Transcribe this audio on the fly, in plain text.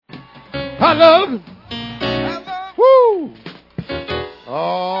I love him. Woo!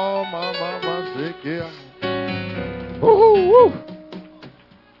 Oh, my, sick, yeah. Woo, woo.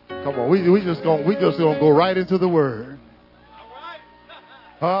 Come on, we just gonna go right into the word.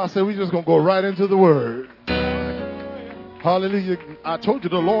 I said we just gonna go right into the word. Hallelujah. I told you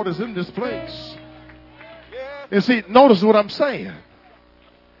the Lord is in this place. And see, notice what I'm saying.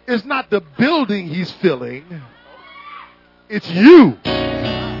 It's not the building he's filling. It's you.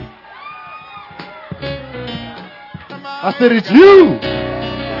 I said it's you.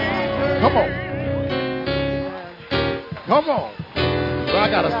 Come on. Come on. Well, I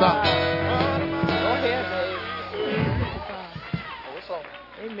gotta stop. Go ahead, babe.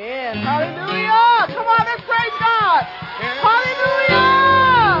 Amen. Hallelujah. Come on, let's praise God. Hallelujah.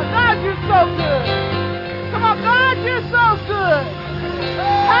 God, you're so good. Come on, God, you're so good.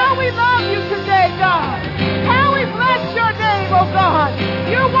 How we love you today, God. How we bless your name, oh God.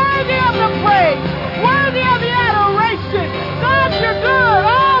 You're worthy of the praise. Worthy of the adoration. God, you're good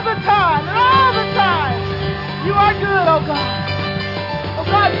all the time. And all the time. You are good, oh God. Oh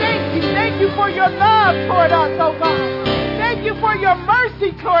God, thank you. Thank you for your love toward us, oh God. Thank you for your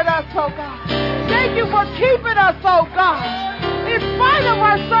mercy toward us, oh God. Thank you for keeping us, oh God. In spite of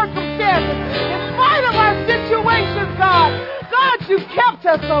our circumstances, in spite of our situations, God. God, you kept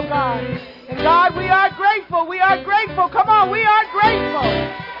us, oh God. And God, we are grateful. We are grateful. Come on, we are grateful.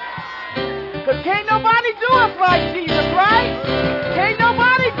 Because can't nobody do us like Jesus, right? Can't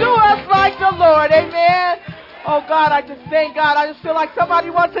nobody do us like the Lord. Amen. Oh, God, I just thank God. I just feel like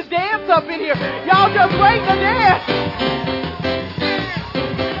somebody wants to dance up in here. Y'all just wait to dance.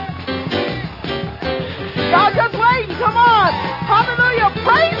 Y'all just waiting. Come on. Hallelujah.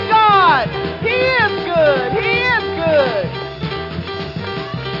 Praise God. He is good. He is good.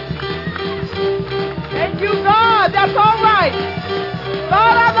 Thank you, God. That's all right.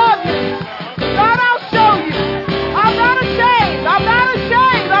 God, I love you. God, I'll show you. I'm not ashamed. I'm not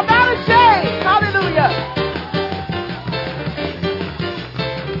ashamed. I'm not ashamed. Hallelujah.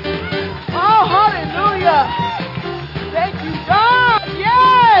 Oh, hallelujah. Thank you, God.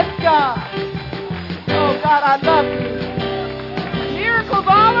 Yes, God. Oh, God, I love you. Miracles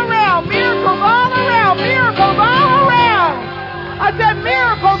all around. Miracles all around. Miracles all around. I said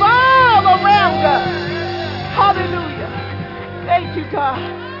miracles all around us. Hallelujah. Thank you, God.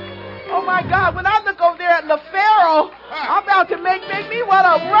 Oh, my God, when I look over there at LaFaro, I'm about to make me want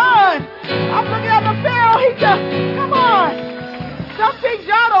to run. I'm looking at LaFaro. He just, come on. Some things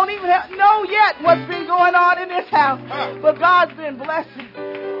y'all don't even know yet what's been going on in this house. But God's been blessing.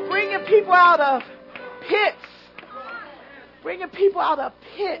 Bringing people out of pits. Bringing people out of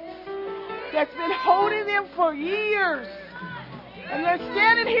pits that's been holding them for years. And they're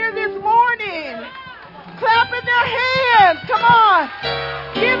standing here this morning, clapping their hands. Come on.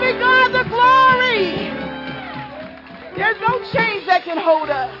 Giving God the glory. There's no chains that can hold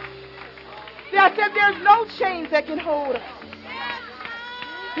us. I said there's no chains that can hold us.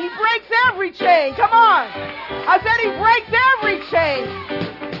 He breaks every chain. Come on. I said he breaks every chain.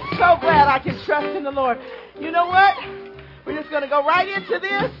 So glad I can trust in the Lord. You know what? We're just going to go right into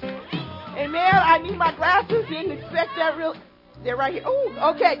this. Amen. I need my glasses. Didn't expect that real. They're right here.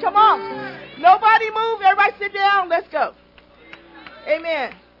 Oh, okay. Come on. Nobody move. Everybody sit down. Let's go.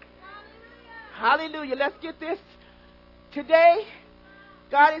 Amen. Hallelujah. Let's get this. Today,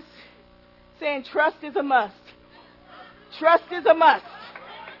 God is saying trust is a must. Trust is a must.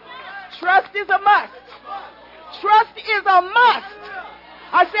 Trust is a must. Trust is a must.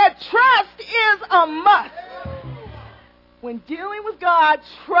 I said trust is a must. When dealing with God,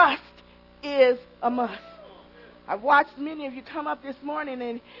 trust is a must. I've watched many of you come up this morning,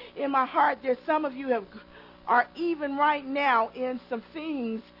 and in my heart, there's some of you are even right now in some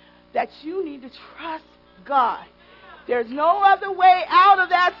things that you need to trust God. There's no other way out of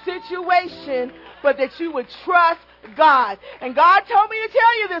that situation but that you would trust God. And God told me to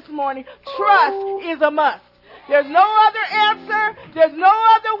tell you this morning, trust is a must. There's no other answer. There's no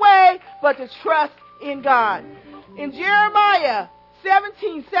other way but to trust in God. In Jeremiah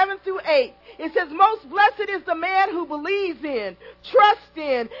 17:7-8, it says, most blessed is the man who believes in, trusts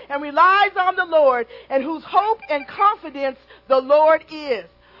in, and relies on the Lord, and whose hope and confidence the Lord is.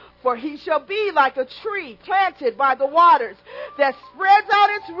 For he shall be like a tree planted by the waters that spreads out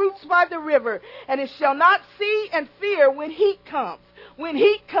its roots by the river, and it shall not see and fear when heat comes. When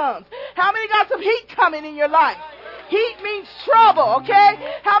heat comes. How many got some heat coming in your life? Heat means trouble,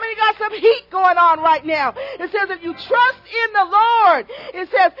 okay? How many got some heat going on right now? It says if you trust in the Lord, it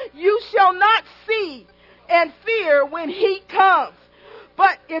says you shall not see and fear when heat comes,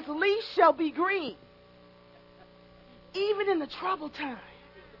 but its leaves shall be green. Even in the troubled time.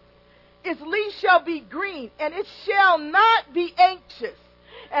 its leaf shall be green, and it shall not be anxious,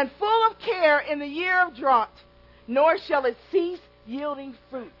 and full of care in the year of drought, nor shall it cease yielding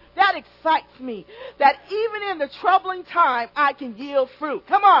fruit. That excites me, that even in the troubling time, I can yield fruit.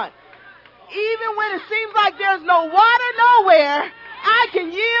 Come on. Even when it seems like there's no water nowhere, I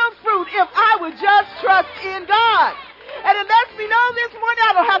can yield fruit if I would just trust in God. And it lets me know this morning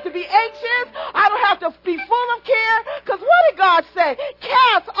I don't have to be anxious. I don't have to be full of care. Because what did God say?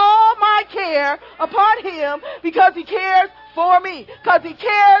 Cast all my care upon him because he cares for me. Because he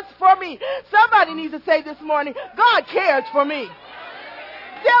cares for me. Somebody needs to say this morning, God cares for me.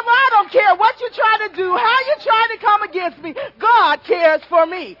 Devil, I don't care what you're trying to do, how you're trying to come against me. God cares for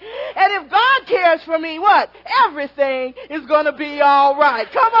me. And if God cares for me, what? Everything is going to be all right.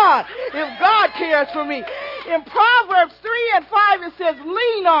 Come on. If God cares for me. In Proverbs 3 and 5, it says,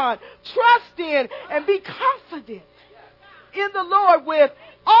 lean on, trust in, and be confident in the Lord with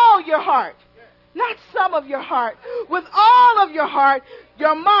all your heart. Not some of your heart. With all of your heart,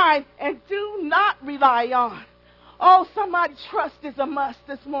 your mind, and do not rely on. Oh, somebody, trust is a must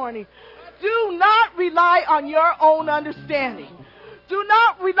this morning. Do not rely on your own understanding. Do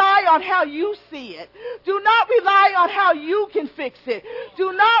not rely on how you see it. Do not rely on how you can fix it.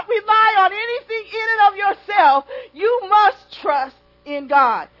 Do not rely on anything in and of yourself. You must trust in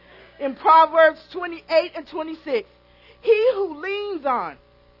God. In Proverbs 28 and 26, he who leans on,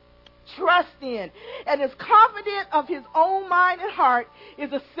 trusts in, and is confident of his own mind and heart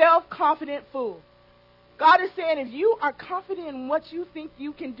is a self-confident fool. God is saying if you are confident in what you think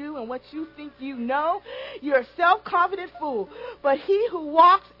you can do and what you think you know, you're a self-confident fool. But he who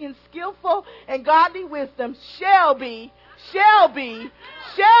walks in skillful and godly wisdom shall be,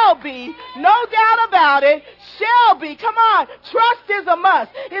 no doubt about it, shall be. Come on, trust is a must.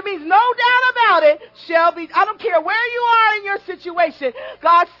 It means no doubt about it, shall be. I don't care where you are in your situation.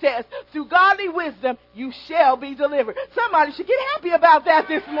 God says, through godly wisdom, you shall be delivered. Somebody should get happy about that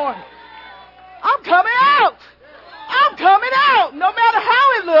this morning. I'm coming out. I'm coming out. No matter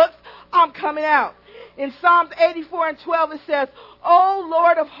how it looks, I'm coming out. In Psalms 84 and 12, it says, O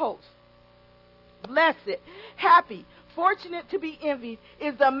Lord of hosts, blessed, happy, fortunate to be envied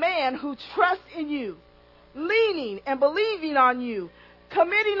is the man who trusts in you, leaning and believing on you,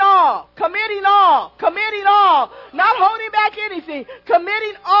 committing all, not holding back anything,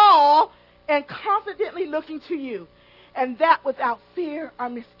 committing all, and confidently looking to you, and that without fear or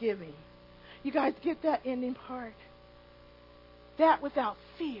misgiving. You guys get that ending part? That without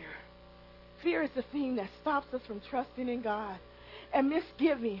fear. Fear is the thing that stops us from trusting in God. And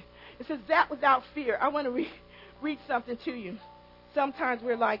misgiving. It says that without fear. I want to read something to you. Sometimes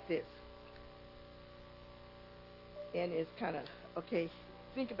we're like this. And it's kind of, okay,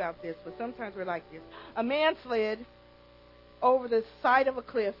 think about this, but sometimes we're like this. A man slid over the side of a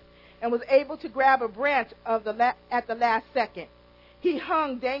cliff and was able to grab a branch at the last second. He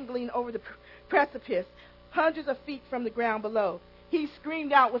hung dangling over the precipice, hundreds of feet from the ground below. He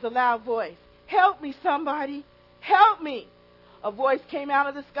screamed out with a loud voice, "Help me, somebody! Help me!" A voice came out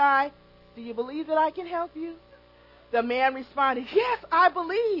of the sky. "Do you believe that I can help you?" The man responded, "Yes, I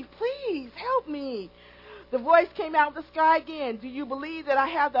believe. Please help me." The voice came out of the sky again. "Do you believe that I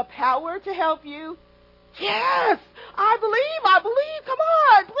have the power to help you?" "Yes, I believe. Come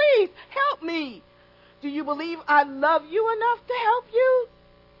on, please help me." "Do you believe I love you enough to help you?"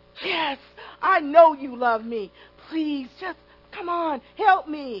 "Yes, I know you love me. Please, just come on, help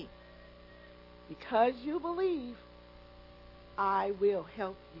me." "Because you believe, I will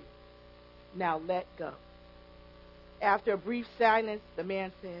help you. Now let go." After a brief silence, the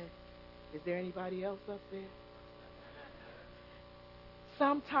man said, "Is there anybody else up there?"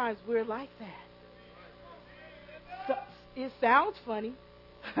 Sometimes we're like that. So, it sounds funny.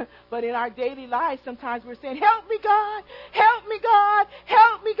 But in our daily lives, sometimes we're saying, "Help me, God. Help me, God.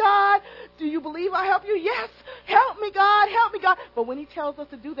 Help me, God. Do you believe I help you?" "Yes. Help me, God. Help me, God." But when he tells us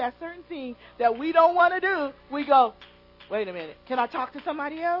to do that certain thing that we don't want to do, we go, "Wait a minute. Can I talk to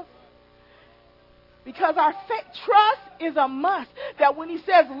somebody else?" Because our trust is a must. That when he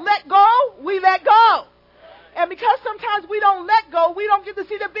says let go, we let go. And because sometimes we don't let go, we don't get to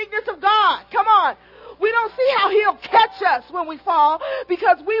see the bigness of God. Come on. We don't see how he'll catch us when we fall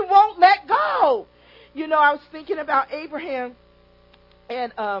because we won't let go. You know, I was thinking about Abraham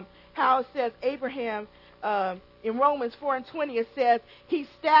and how it says Abraham in Romans 4 and 20, it says, he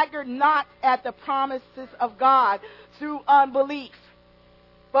staggered not at the promises of God through unbelief,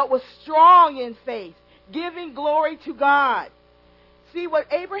 but was strong in faith, giving glory to God. See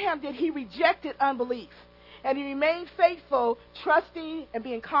what Abraham did? He rejected unbelief, and he remained faithful, trusting and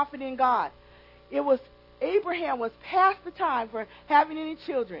being confident in God. It was Abraham was past the time for having any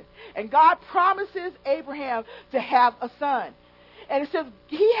children. And God promises Abraham to have a son. And it says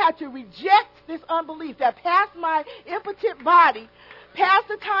he had to reject this unbelief that past my impotent body, past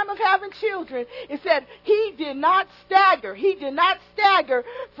the time of having children, it said he did not stagger. He did not stagger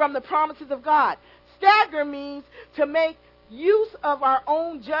from the promises of God. Stagger means to make use of our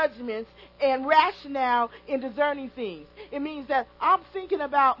own judgments and rationale in discerning things. It means that I'm thinking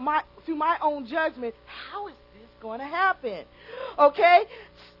about through my own judgment, how is this going to happen? Okay?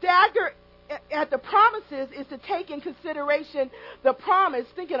 Stagger at the promises is to take in consideration the promise,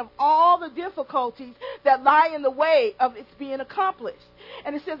 thinking of all the difficulties that lie in the way of its being accomplished.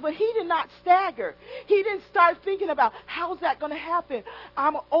 And it says, but he did not stagger. He didn't start thinking about, how's that going to happen?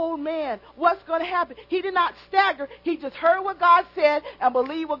 I'm an old man. What's going to happen? He did not stagger. He just heard what God said and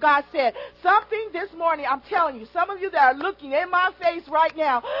believed what God said. Something this morning, I'm telling you, some of you that are looking in my face right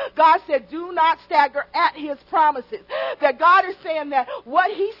now, God said, do not stagger at his promises. That God is saying that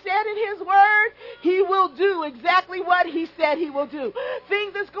what he said in his word, he will do exactly what he said he will do.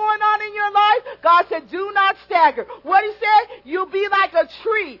 Things that's going on in your life, God said, do not stagger. What he said, you'll be like a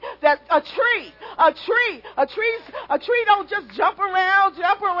tree. A tree don't just jump around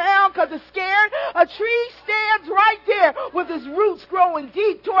because it's scared. A tree stands right there with its roots growing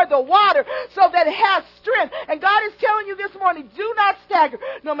deep toward the water so that it has strength. And God is telling you this morning, do not stagger.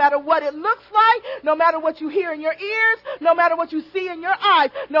 No matter what it looks like, no matter what you hear in your ears, no matter what you see in your eyes,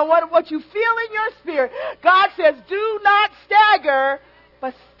 no matter what you feel in your spirit, God says, do not stagger,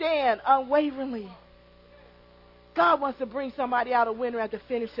 but stand unwaveringly. God wants to bring somebody out a winner at the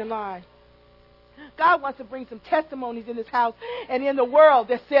finishing line. God wants to bring some testimonies in this house and in the world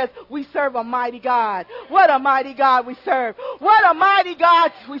that says we serve a mighty God. What a mighty God we serve. What a mighty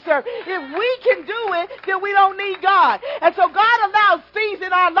God we serve. If we can do it, then we don't need God. And so God allows things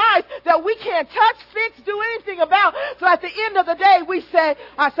in our life that we can't touch, fix, do anything about. So at the end of the day, we say,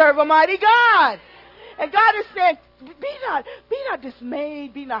 I serve a mighty God. And God is saying, be not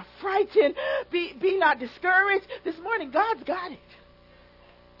dismayed, be not frightened, be not discouraged. This morning, God's got it.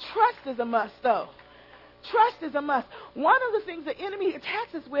 Trust is a must, though. Trust is a must. One of the things the enemy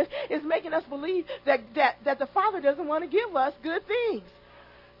attacks us with is making us believe that the Father doesn't want to give us good things.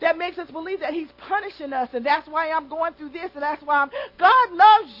 That makes us believe that he's punishing us, and that's why I'm going through this, and that's why God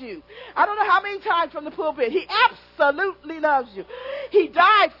loves you. I don't know how many times from the pulpit. He absolutely loves you. He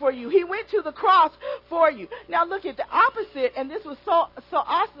died for you. He went to the cross for you. Now look at the opposite, and this was so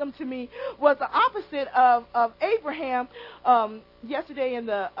awesome to me, was the opposite of Abraham. Yesterday in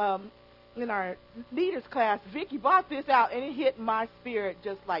our leaders class, Vicki brought this out, and it hit my spirit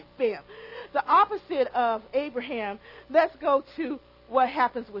just like bam. The opposite of Abraham, let's go to what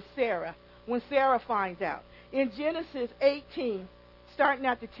happens with Sarah when Sarah finds out. In Genesis 18, starting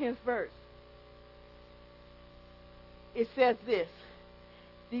at the 10th verse, it says this.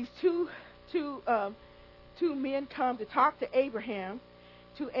 These two men come to talk to Abraham,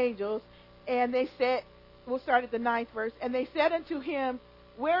 two angels, and they said, we'll start at the 9th verse, and they said unto him,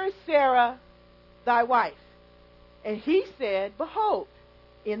 where is Sarah, thy wife? And he said, behold,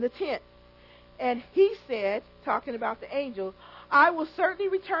 in the tent. And he said, talking about the angel, I will certainly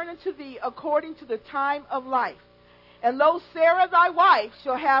return unto thee according to the time of life. And lo, Sarah thy wife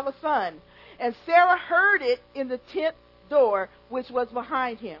shall have a son. And Sarah heard it in the tent door which was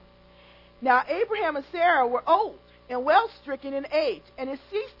behind him. Now Abraham and Sarah were old and well stricken in age, and it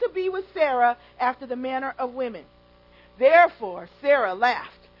ceased to be with Sarah after the manner of women. Therefore Sarah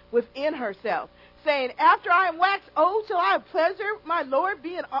laughed within herself, saying, after I am waxed old, shall I have pleasure, my Lord,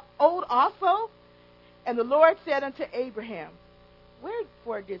 being old also? And the Lord said unto Abraham,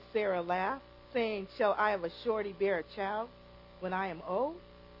 wherefore did Sarah laugh, saying, shall I of a surety bear a child when I am old?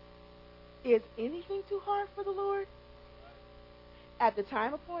 Is anything too hard for the Lord? At the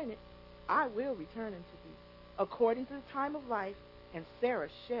time appointed, I will return unto thee, according to the time of life, and Sarah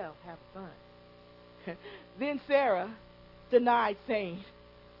shall have a son. Then Sarah denied, saying,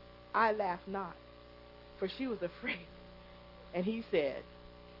 I laugh not, for she was afraid. And he said,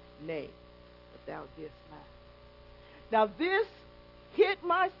 nay, but thou didst laugh. Now this hit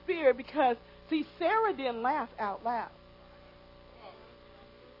my spirit because, see, Sarah didn't laugh out loud.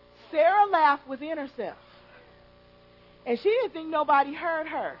 Sarah laughed within herself. And she didn't think nobody heard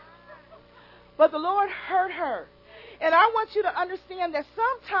her. But the Lord heard her. And I want you to understand that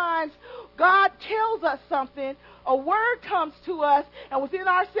sometimes God tells us something, a word comes to us, and within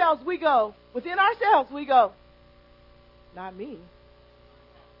ourselves we go, not me.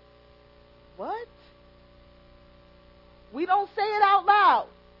 What? We don't say it out loud.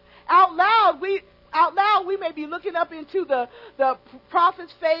 Out loud, out loud, we may be looking up into the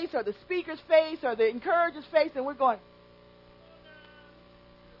prophet's face or the speaker's face or the encourager's face, and we're going.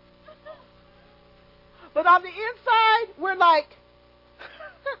 But on the inside, we're like,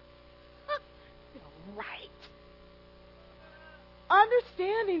 right.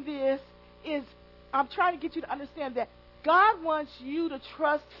 Understanding this is, I'm trying to get you to understand that God wants you to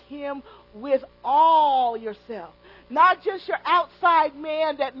trust Him with all yourself. Not just your outside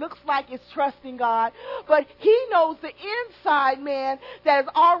man that looks like it's trusting God, but He knows the inside man that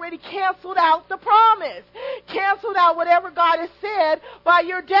has already canceled out the promise, canceled out whatever God has said by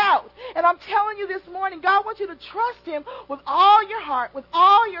your doubt. And I'm telling you this morning, God wants you to trust Him with all your heart, with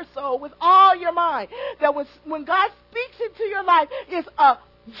all your soul, with all your mind. That when God speaks into your life, it's a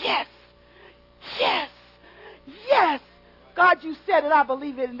yes, yes, yes. God, you said it, I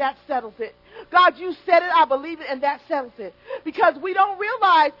believe it, and that settles it. God, you said it, I believe it, and that settles it. Because we don't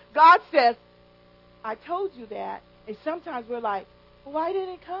realize God says, I told you that. And sometimes we're like, well, why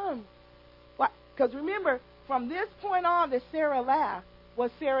didn't it come? Because remember, from this point on that Sarah laughed, what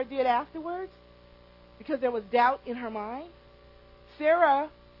Sarah did afterwards, because there was doubt in her mind, Sarah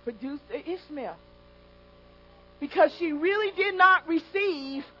produced Ishmael. Because she really did not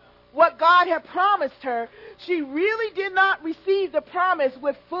receive what God had promised her. She really did not receive the promise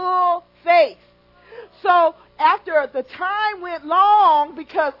with full faith. So after the time went long,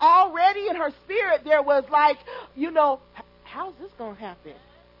 because already in her spirit there was like, how's this going to happen?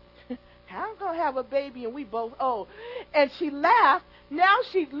 How am I going to have a baby and we both old? And she laughed. Now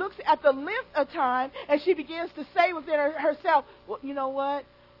she looks at the length of time and she begins to say within herself, well, you know what?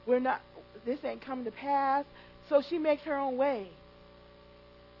 This ain't coming to pass. So she makes her own way.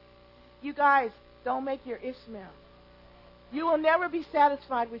 You guys, don't make your Ishmael. You will never be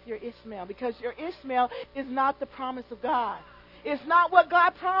satisfied with your Ishmael because your Ishmael is not the promise of God. It's not what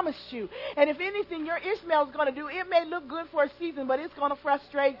God promised you. And if anything, your Ishmael is going to do, it may look good for a season, but it's going to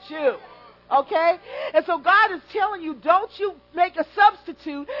frustrate you. Okay? And so God is telling you, don't you make a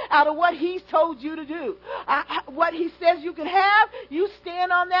substitute out of what He's told you to do. What He says you can have, you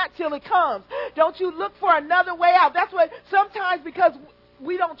stand on that till it comes. Don't you look for another way out. That's what sometimes, because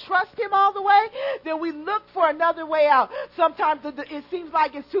we don't trust Him all the way, then we look for another way out. Sometimes it seems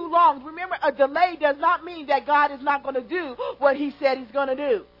like it's too long. Remember, a delay does not mean that God is not going to do what He said He's going to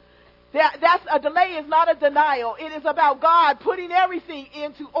do. That's a delay is not a denial. It is about God putting everything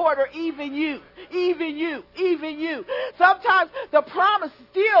into order, even you. Sometimes the promise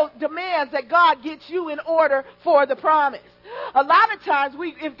still demands that God gets you in order for the promise. A lot of times,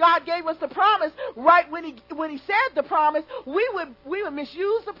 if God gave us the promise right when He said the promise, we would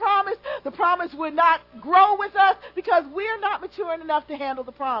misuse the promise. The promise would not grow with us because we're not mature enough to handle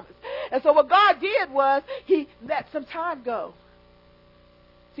the promise. And so what God did was He let some time go.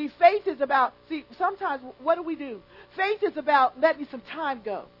 See, faith is about, sometimes what do? Faith is about letting some time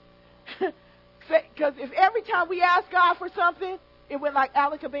go. Because if every time we ask God for something, it went like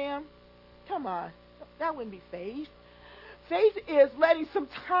alakabam, come on, that wouldn't be faith. Faith is letting some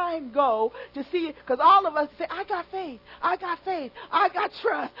time go to see it, because all of us say, I got faith, I got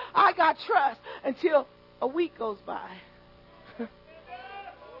trust, until a week goes by.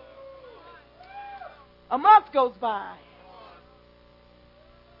 A month goes by.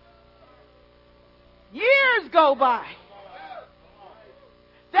 Years go by.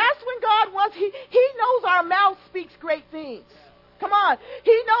 That's when God wants, He knows our mouth speaks great things. Come on.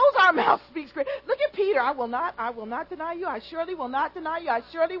 He knows our mouth speaks great. Look at Peter. I will not deny you. I surely will not deny you. I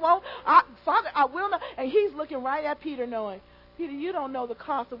surely won't. Father, I will not. And He's looking right at Peter knowing, Peter, you don't know the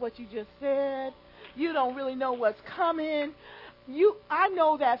cost of what you just said. You don't really know what's coming. I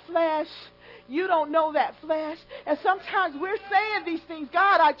know that flesh. You don't know that flesh. And sometimes we're saying these things.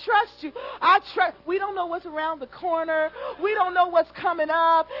 God, I trust you. We don't know what's around the corner. We don't know what's coming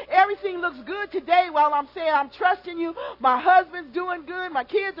up. Everything looks good today while I'm saying I'm trusting you. My husband's doing good. My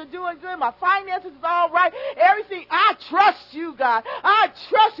kids are doing good. My finances is all right. Everything. I trust you, God. I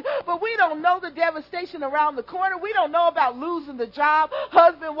trust you. But we don't know the devastation around the corner. We don't know about losing the job,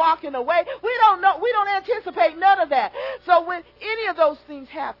 husband walking away. We don't know. We don't anticipate none of that. So when any of those things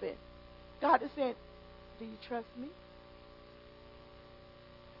happen, God is saying, do you trust me?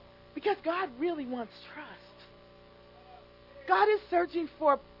 Because God really wants trust. God is searching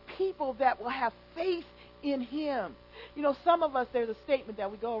for people that will have faith in Him. You know, some of us, there's a statement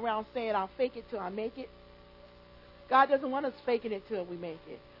that we go around saying, I'll fake it till I make it. God doesn't want us faking it till we make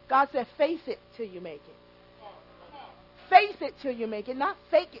it. God said, face it till you make it. Face it till you make it, not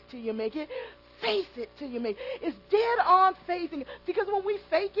fake it till you make it. Face it till you make it. It's dead on faith. Because when we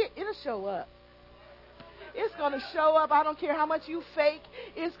fake it, it'll show up. It's going to show up. I don't care how much you fake.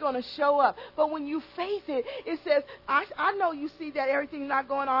 It's going to show up. But when you face it, it says, I know you see that everything's not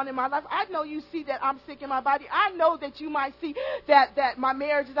going on in my life. I know you see that I'm sick in my body. I know that you might see that my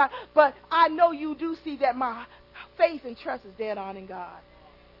marriage is not. But I know you do see that my faith and trust is dead on in God.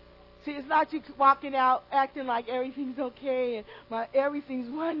 See, it's not you walking out acting like everything's okay and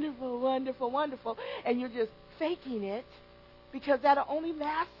everything's wonderful, wonderful, wonderful, and you're just faking it, because that'll only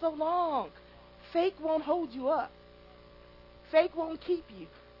last so long. Fake won't hold you up. Fake won't keep you.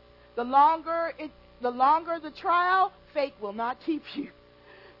 The longer the trial, fake will not keep you,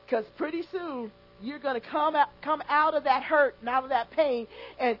 because pretty soon you're going to come out of that hurt and out of that pain,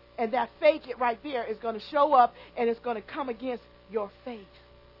 and that fake it right there is going to show up, and it's going to come against your faith.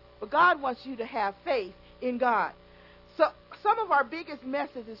 But God wants you to have faith in God. So some of our biggest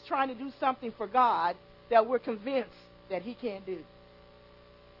messes is trying to do something for God that we're convinced that He can't do.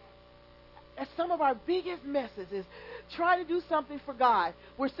 And some of our biggest messes is trying to do something for God.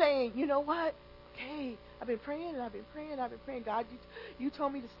 We're saying, you know what? Okay, I've been praying and I've been praying and I've been praying. God, you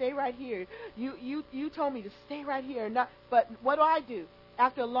told me to stay right here. You told me to stay right here. But what do?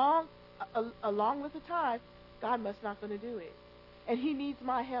 After a long length of time, God must not going to do it. And He needs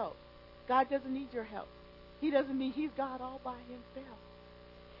my help. God doesn't need your help. He's God all by Himself.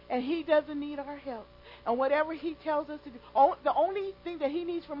 And He doesn't need our help. And whatever He tells us to do, the only thing that He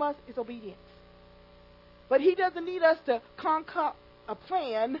needs from us is obedience. But He doesn't need us to concoct a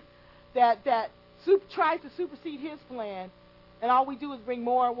plan that tries to supersede His plan, and all we do is bring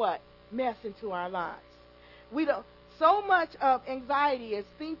more mess into our lives. So much of anxiety is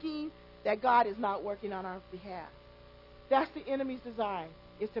thinking that God is not working on our behalf. That's the enemy's design,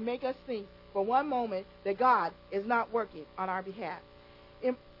 is to make us think for one moment that God is not working on our behalf.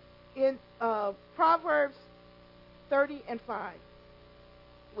 In Proverbs 30:5,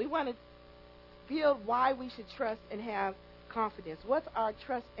 we want to build why we should trust and have confidence. What's our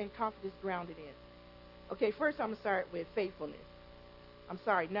trust and confidence grounded in? Okay, first I'm going to start with faithfulness.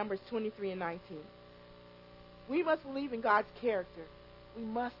 Numbers 23:19. We must believe in God's character. We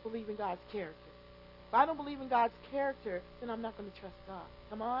must believe in God's character. If I don't believe in God's character, then I'm not going to trust God.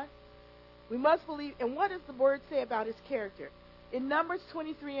 Come on? We must believe. And what does the Word say about His character? In Numbers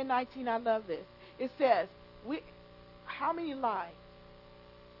 23:19, I love this. It says, how many lie?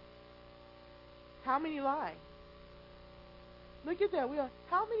 How many lie? Look at that.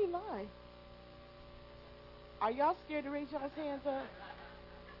 How many lie? Are y'all scared to raise y'all's hands up?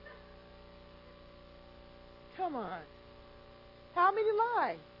 Come on. How many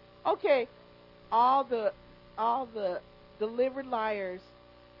lie? Okay. All the delivered liars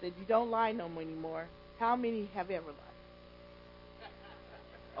that you don't lie no more anymore, how many have ever lied?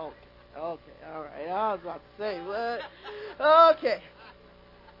 Okay, all right. I was about to say what? Okay.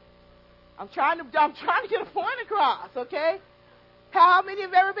 I'm trying to get a point across, okay? How many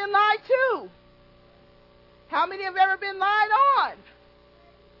have ever been lied to? How many have ever been lied on?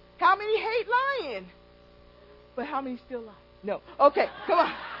 How many hate lying? But how many still lie? No. Okay, come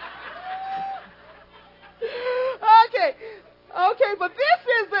on. Okay, but this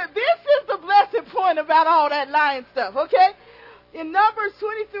is the blessed point about all that lying stuff, okay? In Numbers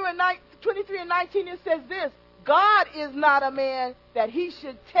 23:19, it says this: God is not a man that He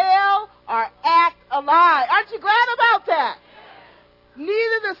should tell or act a lie. Aren't you glad about that?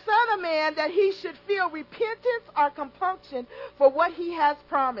 Neither the Son of Man that He should feel repentance or compunction for what He has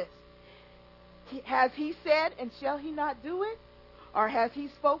promised. Has He said, and shall He not do it? Or has He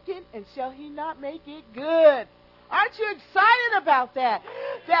spoken, and shall He not make it good? Aren't you excited about that?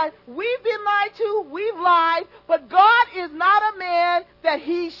 That we've been lied to, we've lied, but God is not a man that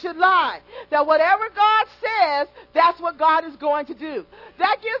He should lie. That whatever God says, that's what God is going to do.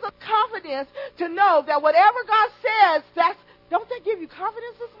 That gives us confidence to know that whatever God says, don't that give you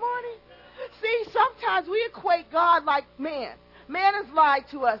confidence this morning? See, sometimes we equate God like man. Man has lied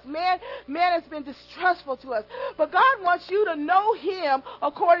to us. Man has been distrustful to us. But God wants you to know Him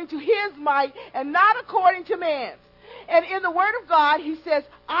according to His might and not according to man's. And in the Word of God, He says,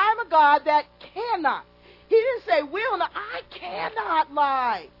 I'm a God that cannot. He didn't say will not. I cannot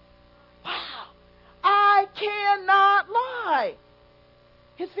lie. Wow. I cannot lie.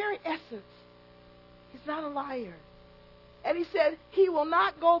 His very essence. He's not a liar. And He said He will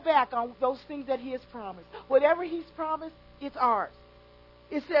not go back on those things that He has promised. Whatever He's promised, it's ours.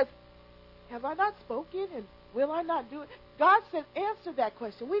 It says, have I not spoken and will I not do it? God says, answer that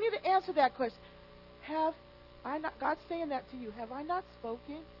question. We need to answer that question. God's saying that to you. Have I not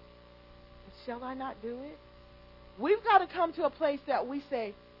spoken? And shall I not do it? We've got to come to a place that we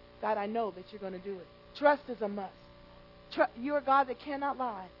say, God, I know that you're going to do it. Trust is a must. You're a God that cannot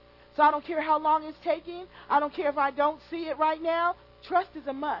lie. So I don't care how long it's taking. I don't care if I don't see it right now. Trust is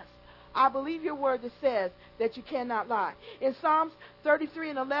a must. I believe your word that says that you cannot lie. In Psalms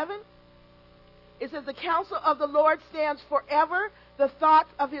 33:11, it says, the counsel of the Lord stands forever, the thoughts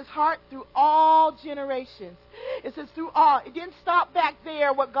of his heart through all generations. It says through all. It didn't stop back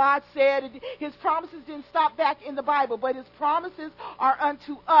there what God said. His promises didn't stop back in the Bible, but his promises are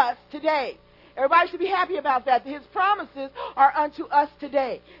unto us today. Everybody should be happy about that. His promises are unto us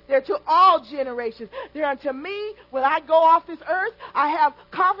today. They're to all generations. They're unto me. When I go off this earth, I have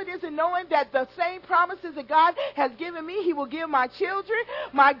confidence in knowing that the same promises that God has given me, he will give my children,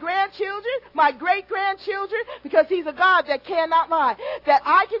 my grandchildren, my great-grandchildren, because he's a God that cannot lie. That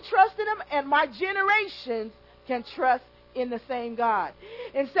I can trust in him, and my generations can trust in the same God.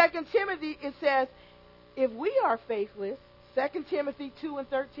 In 2 Timothy, it says, if we are faithless, 2 Timothy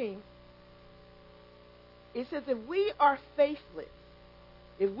 2:13, it says, if we are faithless,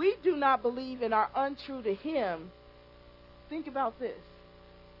 if we do not believe and are untrue to him, think about this.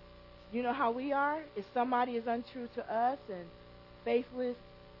 You know how we are? If somebody is untrue to us and faithless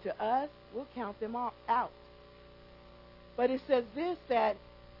to us, we'll count them all out. But it says this, that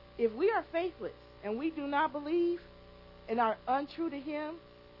if we are faithless and we do not believe and are untrue to him,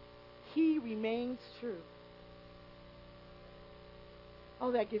 he remains true.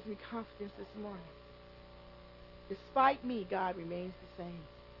 Oh, that gives me confidence this morning. Despite me, God remains the same.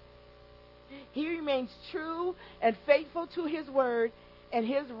 He remains true and faithful to his word and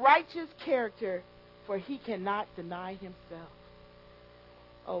his righteous character, for he cannot deny himself.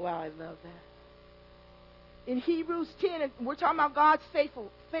 Oh, wow, I love that. In Hebrews 10, we're talking about God's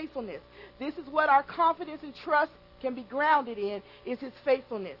faithfulness. This is what our confidence and trust can be grounded in, is his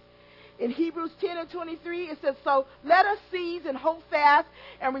faithfulness. In Hebrews 10:23, it says, so let us seize and hold fast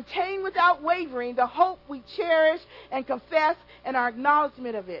and retain without wavering the hope we cherish and confess and our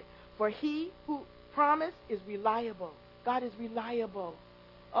acknowledgement of it. For he who promised is reliable. God is reliable.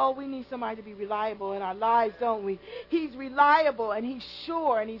 Oh, we need somebody to be reliable in our lives, don't we? He's reliable, and he's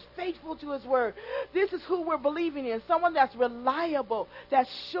sure, and he's faithful to his word. This is who we're believing in, someone that's reliable, that's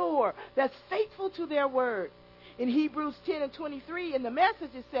sure, that's faithful to their word. In Hebrews 10:23, in the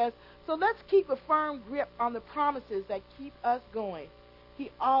Message, it says, so let's keep a firm grip on the promises that keep us going.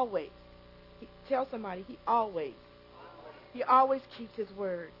 Tell somebody, he always keeps his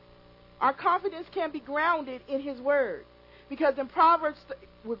word. Our confidence can be grounded in his word. Because in Proverbs,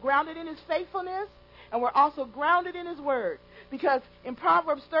 we're grounded in his faithfulness, and we're also grounded in his word. Because in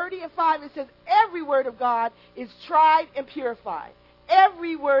Proverbs 30:5, it says, every word of God is tried and purified.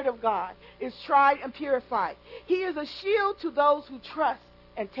 Every word of God is tried and purified. He is a shield to those who trust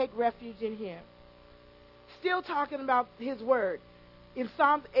and take refuge in him. Still talking about his word. In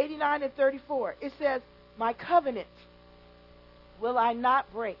Psalms 89:34, it says, my covenant will I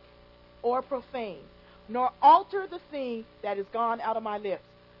not break or profane, nor alter the thing that is gone out of my lips.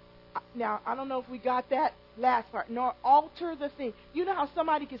 Now, I don't know if we got that last part. Nor alter the thing. You know how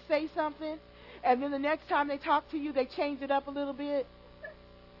somebody can say something, and then the next time they talk to you, they change it up a little bit?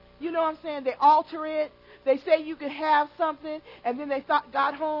 You know what I'm saying? They alter it. They say you could have something, and then they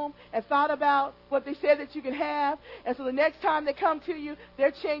got home and thought about what they said that you could have, and so the next time they come to you,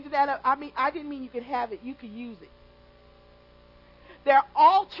 they're changing that up. I didn't mean you could have it. You could use it. They're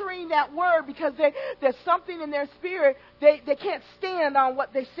altering that word because there's something in their spirit. They can't stand on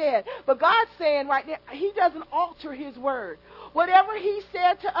what they said. But God's saying right now, he doesn't alter his word. Whatever he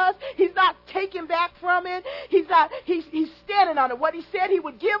said to us, he's not taking back from it. He's standing on it. What he said he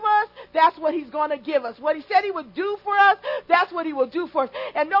would give us, that's what he's going to give us. What he said he would do for us, that's what he will do for us.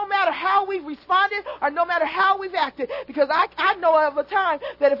 And no matter how we've responded or no matter how we've acted, because I know of a time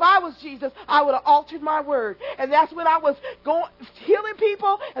that if I was Jesus, I would have altered my word. And that's when I was healing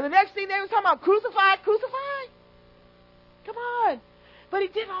people, and the next thing they were talking about crucified. Come on. But he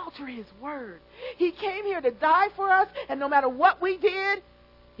didn't alter his word. He came here to die for us, and no matter what we did,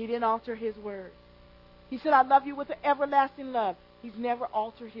 he didn't alter his word. He said, I love you with an everlasting love. He's never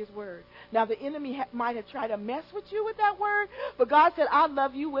altered his word. Now, the enemy might have tried to mess with you with that word, but God said, I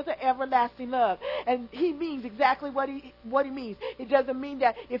love you with an everlasting love. And he means exactly what he means. It doesn't mean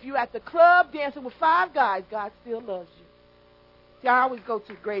that if you're at the club dancing with 5 guys, God still loves you. See, I always go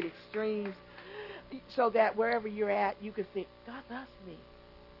to great extremes, so that wherever you're at, you can think, God loves me.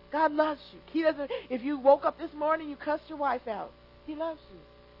 God loves you. He doesn't. If you woke up this morning, you cussed your wife out, he loves you.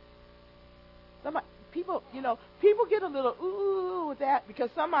 People get a little ooh with that because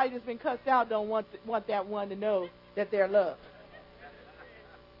somebody that's been cussed out don't want that one to know that they're loved.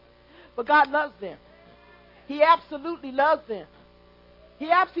 But God loves them. He absolutely loves them. He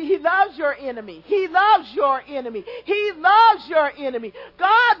loves your enemy. He loves your enemy. He loves your enemy.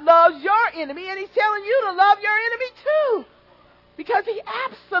 God God loves your enemy, and he's telling you to love your enemy too. Because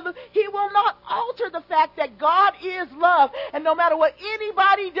he will not alter the fact that God is love. And no matter what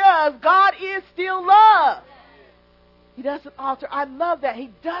anybody does, God is still love. He doesn't alter. I love that.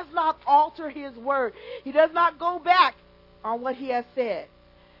 He does not alter his word. He does not go back on what he has said.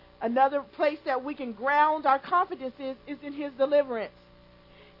 Another place that we can ground our confidence is in his deliverance.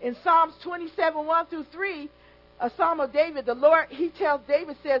 In Psalms 27, 1 through 3, a Psalm of David,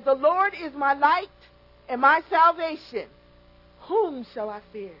 David says, the Lord is my light and my salvation. Whom shall I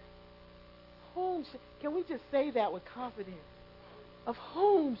fear? Can we just say that with confidence? Of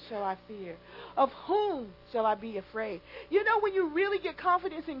whom shall I fear? Of whom shall I be afraid? You know, when you really get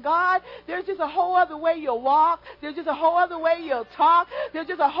confidence in God, there's just a whole other way you'll walk. There's just a whole other way you'll talk. There's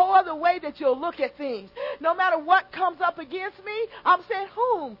just a whole other way that you'll look at things. No matter what comes up against me, I'm saying,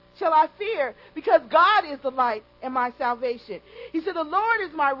 whom shall I fear? Because God is the light and my salvation. He said, the Lord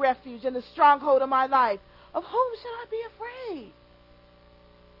is my refuge and the stronghold of my life. Of whom shall I be afraid?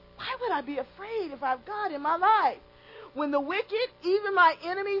 Why would I be afraid if I have God in my life? When the wicked, even my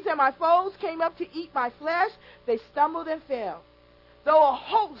enemies and my foes, came up to eat my flesh, they stumbled and fell. Though a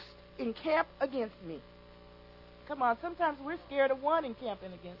host encamp against me. Come on, sometimes we're scared of one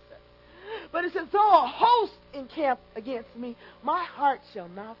encamping against us. But it says, though a host encamp against me, my heart shall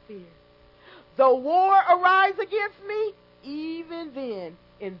not fear. Though war arise against me, even then,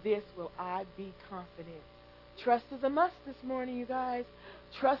 in this will I be confident. Trust is a must this morning, you guys.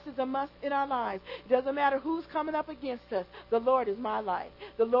 Trust is a must in our lives. It doesn't matter who's coming up against us. The Lord is my light.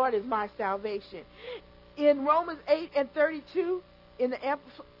 The Lord is my salvation. In Romans 8 and 32, in the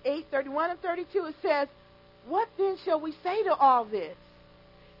 8, 31 and 32, it says, what then shall we say to all this?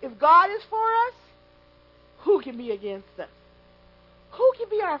 If God is for us, who can be against us? Who can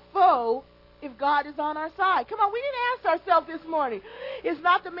be our foe if God is on our side? Come on, we didn't ask ourselves this morning. It's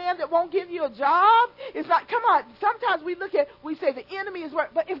not the man that won't give you a job. It's not, come on, sometimes we say the enemy is right,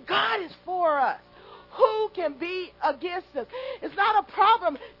 but if God is for us, who can be against us? It's not a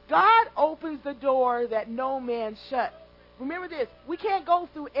problem. God opens the door that no man shuts. Remember this, we can't go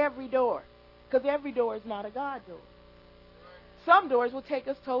through every door, because every door is not a God door. Some doors will take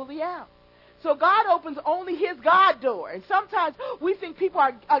us totally out. So God opens only his God door. And sometimes we think people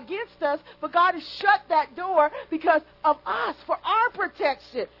are against us, but God has shut that door because of us, for our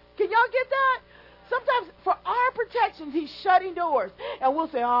protection. Can y'all get that? Sometimes for our protection, he's shutting doors. And we'll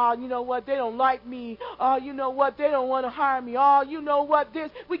say, oh, you know what, they don't like me. Oh, you know what, they don't want to hire me. Oh, you know what,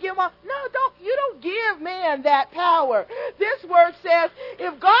 this. We give them all. No, you don't give man that power. This word says,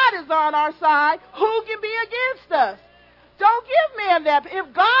 if God is on our side, who can be against us? Don't give man that.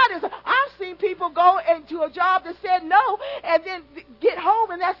 If God is, I've seen people go into a job that said no and then get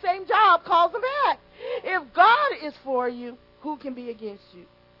home and that same job calls them back. If God is for you, who can be against you?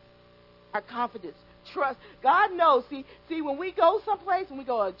 Our confidence, trust. God knows. See, when we go someplace, when we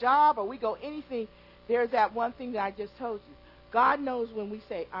go a job or we go anything, there's that one thing that I just told you. God knows when we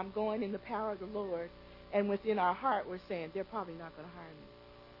say, I'm going in the power of the Lord, and within our heart we're saying, they're probably not going to hire me.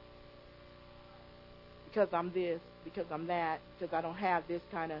 Because I'm this, because I'm that, because I don't have this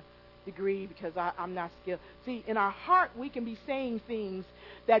kind of degree, because I'm not skilled. See, in our heart, we can be saying things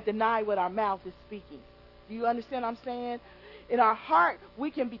that deny what our mouth is speaking. Do you understand what I'm saying? In our heart,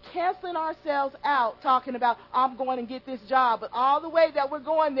 we can be canceling ourselves out, talking about, I'm going to get this job. But all the way that we're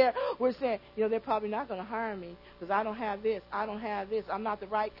going there, we're saying, they're probably not going to hire me because I don't have this. I don't have this. I'm not the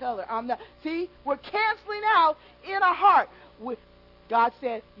right color. I'm not. See, we're canceling out in our heart. God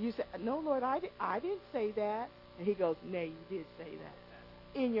said, you said, no, Lord, I didn't say that. And he goes, no, you did say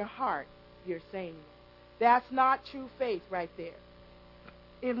that. In your heart, you're saying it. That's not true faith right there.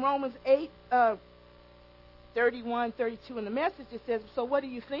 In Romans 8, 31, 32 in the Message, it says, so what do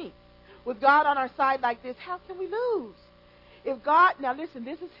you think? With God on our side like this, how can we lose? If God, now listen,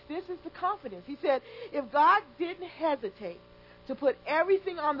 this is the confidence. He said, if God didn't hesitate to put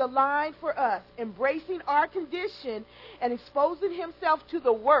everything on the line for us, embracing our condition and exposing himself to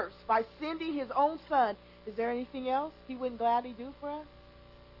the worst by sending his own son, is there anything else he wouldn't gladly do for us?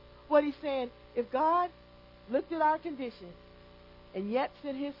 What he's saying, if God looked at our condition and yet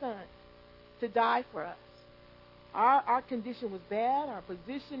sent his son to die for us, our condition was bad, our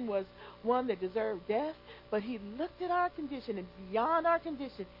position was one that deserved death, but he looked at our condition, and beyond our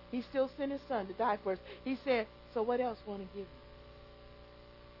condition, he still sent his son to die for us. He said, so what else want to give you?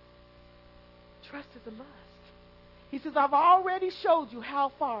 Trust is a must. He says, I've already showed you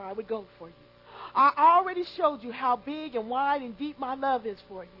how far I would go for you. I already showed you how big and wide and deep my love is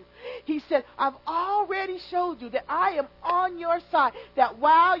for you. He said, I've already showed you that I am on your side, that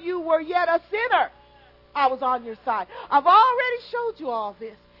while you were yet a sinner, I was on your side. I've already showed you all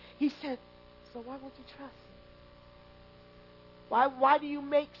this. He said, so why won't you trust me? Why do you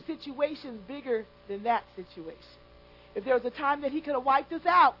make situations bigger than that situation? If there was a time that he could have wiped us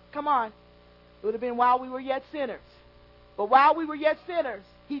out, come on, it would have been while we were yet sinners. But while we were yet sinners,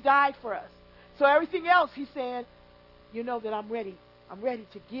 he died for us. So everything else, he's saying, you know that I'm ready. I'm ready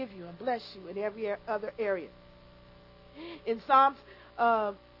to give you and bless you in every other area. In Psalms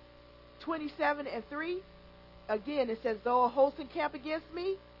 27:3, again, it says, though a host encamp against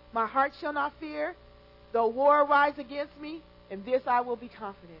me, my heart shall not fear. Though war arise against me, in this I will be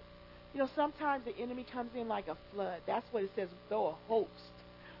confident. You know, sometimes the enemy comes in like a flood. That's what it says, though a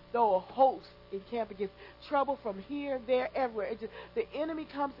host encamp against, trouble from here, there, everywhere. The enemy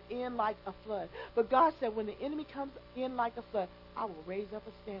comes in like a flood. But God said, when the enemy comes in like a flood, I will raise up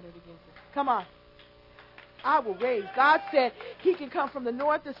a standard against him. Come on. I will raise. God said he can come from the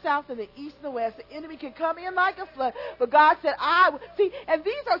north, the south, and the east, and the west. The enemy can come in like a flood. But God said, I will. See, and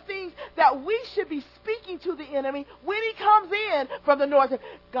these are things that we should be speaking to the enemy when he comes in from the north.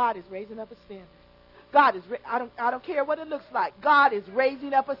 God is raising up a standard. God is, I don't care what it looks like. God is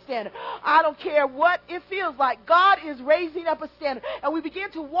raising up a standard. I don't care what it feels like. God is raising up a standard. And we begin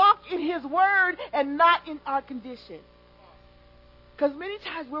to walk in his word and not in our condition. Because many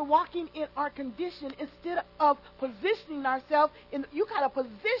times we're walking in our condition instead of positioning ourselves in. You got to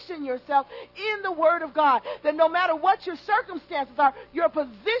position yourself in the Word of God. That no matter what your circumstances are, your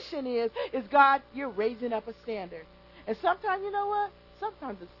position is God, you're raising up a standard. And sometimes, you know what?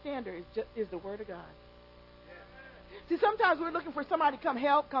 Sometimes the standard is the Word of God. See, sometimes we're looking for somebody to come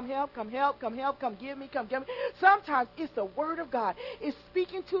help, come give me. Sometimes it's the Word of God. It's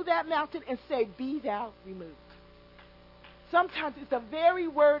speaking to that mountain and say, be thou removed. Sometimes it's the very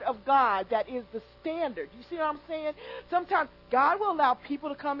word of God that is the standard. You see what I'm saying? Sometimes God will allow people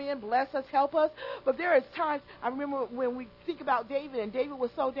to come in, bless us, help us. But there is times, I remember when we think about David, and David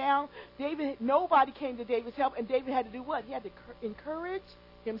was so down, nobody came to David's help, and David had to do what? He had to encourage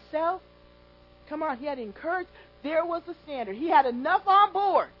himself. Come on, he had to encourage. There was the standard. He had enough on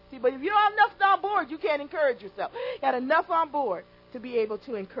board. See, but if you don't have enough on board, you can't encourage yourself. He had enough on board to be able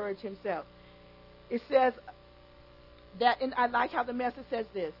to encourage himself. It says, that, and I like how the message says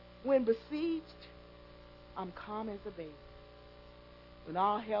this: when besieged, I'm calm as a baby. When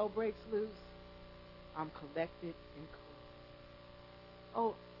all hell breaks loose, I'm collected and cool.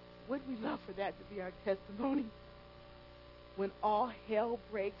 Oh, wouldn't we love for that to be our testimony? When all hell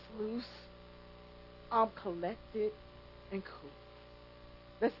breaks loose, I'm collected and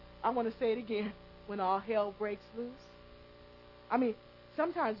cool. I want to say it again. When all hell breaks loose. I mean,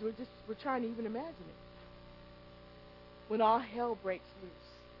 sometimes we're trying to even imagine it. When all hell breaks loose,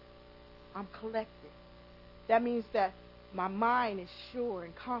 I'm collected. That means that my mind is sure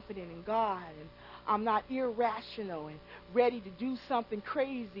and confident in God, and I'm not irrational and ready to do something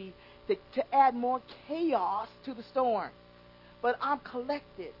crazy to add more chaos to the storm. But I'm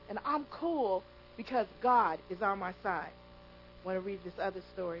collected, and I'm cool because God is on my side. I want to read this other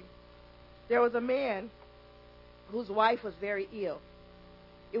story. There was a man whose wife was very ill.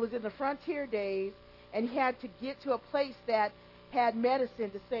 It was in the frontier days, and he had to get to a place that had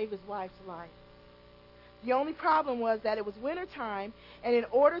medicine to save his wife's life. The only problem was that it was wintertime, and in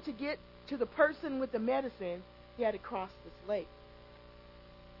order to get to the person with the medicine, he had to cross this lake.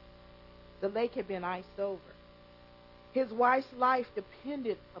 The lake had been iced over. His wife's life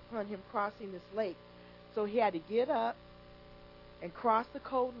depended upon him crossing this lake, so he had to get up and cross the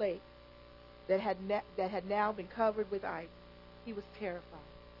cold lake that had now been covered with ice. He was terrified.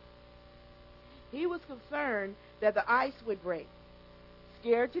 He was concerned that the ice would break.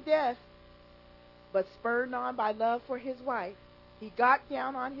 Scared to death, but spurred on by love for his wife, he got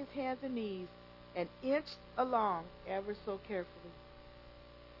down on his hands and knees and inched along ever so carefully.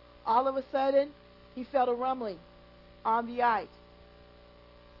 All of a sudden, he felt a rumbling on the ice.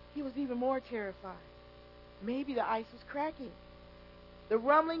 He was even more terrified. Maybe the ice was cracking. The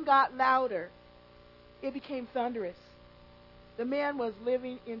rumbling got louder. It became thunderous. The man was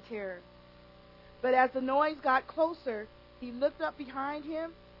living in terror. But as the noise got closer, he looked up behind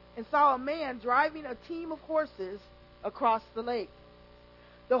him and saw a man driving a team of horses across the lake.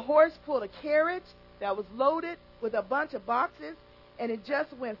 The horse pulled a carriage that was loaded with a bunch of boxes, and it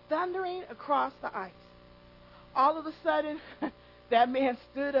just went thundering across the ice. All of a sudden, that man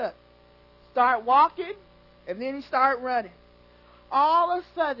stood up, started walking, and then he started running. All of a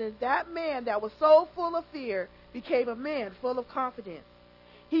sudden, that man that was so full of fear became a man full of confidence.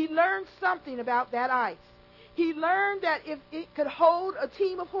 He learned something about that ice. He learned that if it could hold a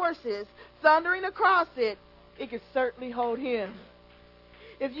team of horses thundering across it, it could certainly hold him.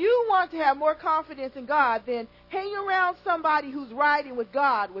 If you want to have more confidence in God, then hang around somebody who's riding with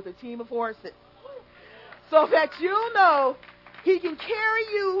God with a team of horses, so that you'll know He can carry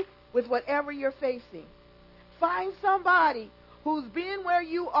you with whatever you're facing. Find somebody who's been where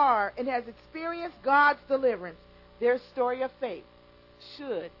you are and has experienced God's deliverance. Their story of faith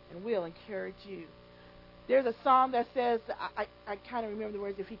should and will encourage you. There's a psalm that says, I kind of remember the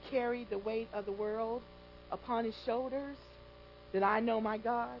words, if He carried the weight of the world upon His shoulders, then I know my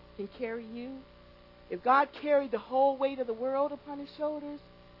God can carry you. If God carried the whole weight of the world upon His shoulders,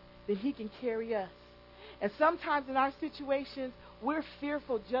 then He can carry us. And sometimes in our situations, we're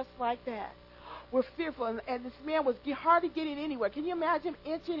fearful just like that. We're fearful. And this man was hardly getting anywhere. Can you imagine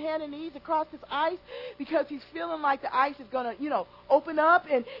inching hand and knees across this ice? Because he's feeling like the ice is going to, open up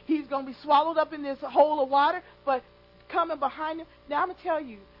and he's going to be swallowed up in this hole of water. But coming behind him, now I'm going to tell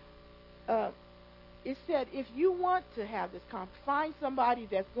you, it said if you want to have this confidence, find somebody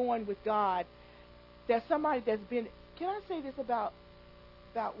that's going with God, that's somebody that's been, can I say this about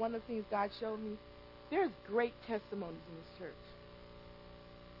one of the things God showed me? There's great testimonies in this church.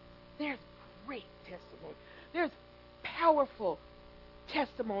 There's great testimonies. There's powerful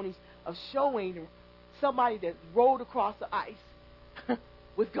testimonies of showing somebody that rode across the ice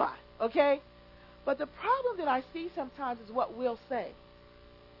with God, okay? But the problem that I see sometimes is what we'll say.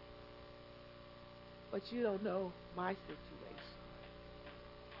 But you don't know my situation.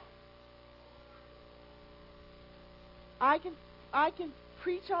 I can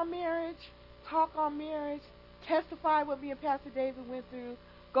preach on marriage, talk on marriage, testify what me and Pastor David went through.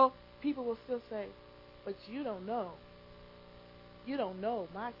 People will still say, but you don't know. You don't know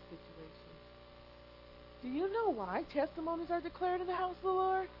my situation. Do you know why testimonies are declared in the house of the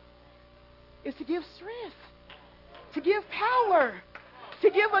Lord? It's to give strength, to give power, to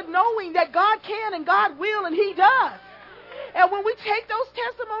give a knowing that God can and God will and He does. And when we take those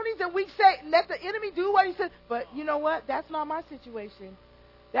testimonies and we say, let the enemy do what he said, but you know what? That's not my situation.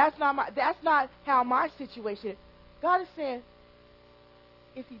 That's not how my situation is. God is saying,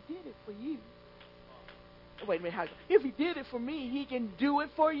 if He did it for you, wait a minute, if He did it for me, He can do it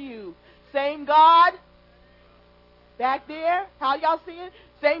for you. Same God back there. How y'all see it?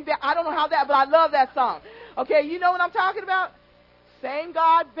 Same. I don't know how that, but I love that song. Okay, you know what I'm talking about? Same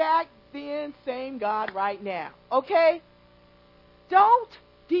God back then, same God right now. Okay? Don't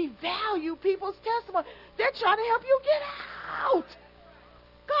devalue people's testimony. They're trying to help you get out.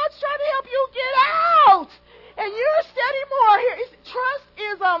 God's trying to help you get out. And you're studying more here. Trust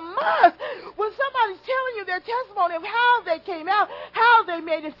is a must. When somebody's telling you their testimony of how they came out, how they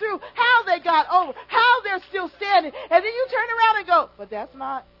made it through, how they got over, how they're still standing, and then you turn around and go, but that's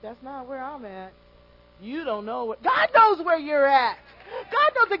not where I'm at. You don't know God knows where you're at.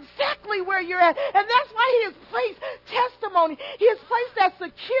 God knows exactly where you're at. And that's why He has placed testimony. He has placed that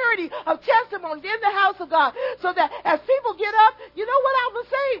security of testimony in the house of God. So that as people get up, you know what I would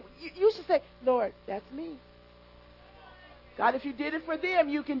say? You should say, Lord, that's me. God, if you did it for them,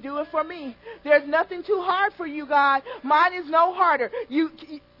 you can do it for me. There's nothing too hard for you, God. Mine is no harder.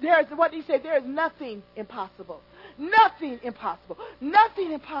 There's what He said, there is nothing impossible. Nothing impossible.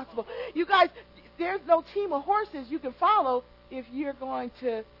 Nothing impossible. You guys, there's no team of horses you can follow if you're going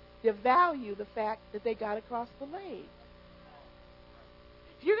to devalue the fact that they got across the lake.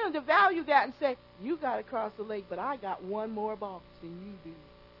 If you're going to devalue that and say, you got across the lake, but I got one more box than you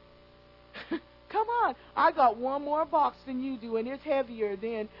do. Come on, I got one more box than you do, and it's heavier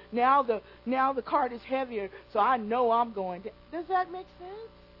than, now the cart is heavier, so I know I'm going to. Does that make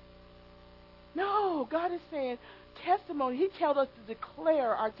sense? No, God is saying, testimony. He tells us to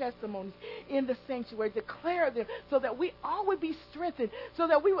declare our testimonies in the sanctuary, declare them so that we all would be strengthened, so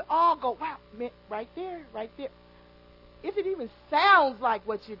that we would all go, wow, man, right there. If it even sounds like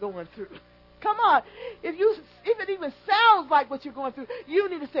what you're going through, come on. If it even sounds like what you're going through, you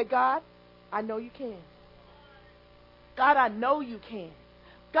need to say, God, I know you can. God, I know you can.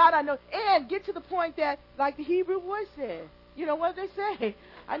 God, I know. And get to the point that, like the Hebrew boy said, you know what they say?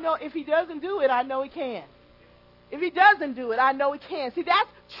 I know if He doesn't do it, I know He can. If He doesn't do it, I know He can. See, that's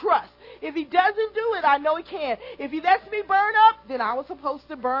trust. If He doesn't do it, I know He can. If He lets me burn up, then I was supposed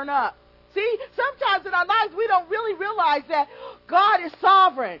to burn up. See, sometimes in our lives we don't really realize that God is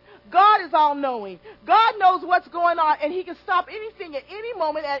sovereign. God is all-knowing. God knows what's going on, and He can stop anything at any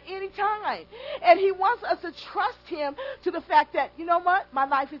moment, at any time. And He wants us to trust Him to the fact that, you know what? My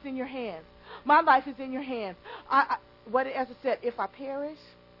life is in your hands. My life is in your hands. As I said, if I perish,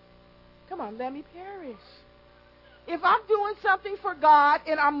 come on, let me perish. If I'm doing something for God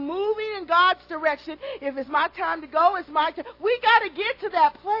and I'm moving in God's direction, if it's my time to go, it's my time. We got to get to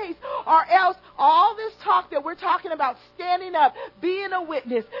that place, or else all this talk that we're talking about, standing up, being a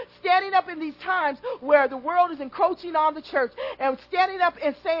witness, standing up in these times where the world is encroaching on the church, and standing up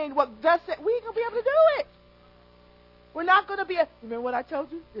and saying what thus said, we ain't going to be able to do it. We're not going to be. Remember what I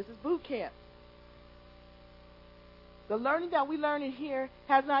told you? This is boot camp. The learning that we learn in here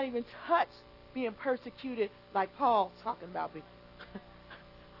has not even touched being persecuted like Paul's talking about me.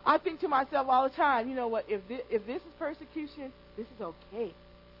 I think to myself all the time, you know what, if this is persecution, this is okay.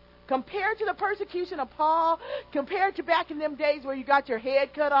 Compared to the persecution of Paul, compared to back in them days where you got your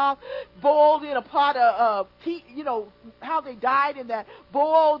head cut off, boiled in a pot of tea, you know, how they died in that,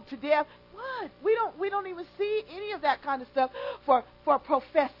 boiled to death. What? We don't even see any of that kind of stuff for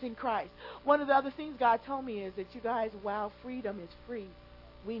professing Christ. One of the other things God told me is that you guys, while freedom is free,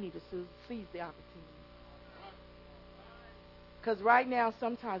 we need to seize the opportunity. Because right now,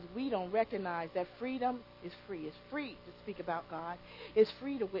 sometimes we don't recognize that freedom is free. It's free to speak about God. It's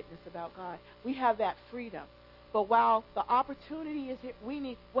free to witness about God. We have that freedom. But while the opportunity is here,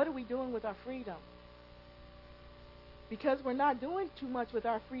 what are we doing with our freedom? Because we're not doing too much with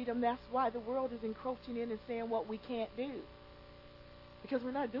our freedom, that's why the world is encroaching in and saying what we can't do. Because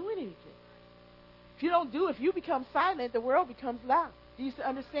we're not doing anything. If you become silent, the world becomes loud. Do you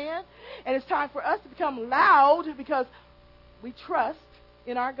understand? And it's time for us to become loud because we trust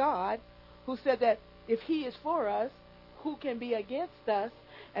in our God, who said that if He is for us, who can be against us?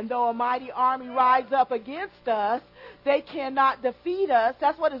 And though a mighty army rise up against us, they cannot defeat us.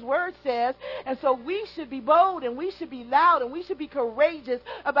 That's what His Word says. And so we should be bold and we should be loud and we should be courageous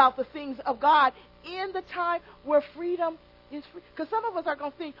about the things of God in the time where freedom is free. Because some of us are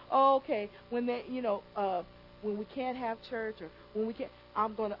going to think, oh, okay, when we can't have church or when we can't,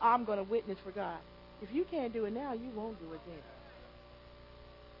 I'm going to witness for God. If you can't do it now, you won't do it then.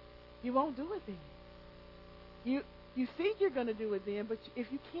 You won't do it then. You think you're going to do it then, but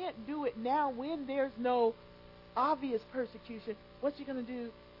if you can't do it now when there's no obvious persecution, what you going to do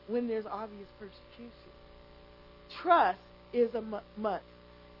when there's obvious persecution? Trust is a must.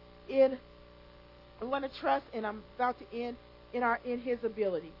 We want to trust, and I'm about to end, in His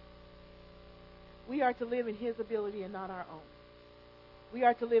ability. We are to live in His ability and not our own. We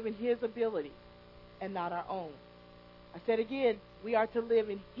are to live in His ability and not our own. I said again, we are to live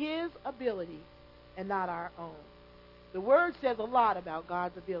in His ability and not our own. The Word says a lot about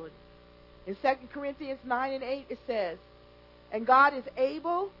God's ability. In 2 Corinthians 9:8, it says, and God is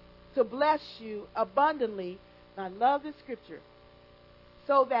able to bless you abundantly, and I love this scripture,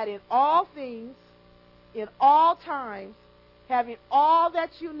 so that in all things, in all times, having all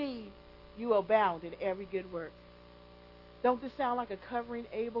that you need, you abound in every good work. Don't this sound like a covering,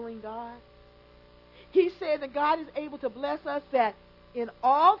 enabling God? He said that God is able to bless us that in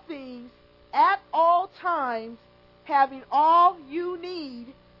all things, at all times, having all you need,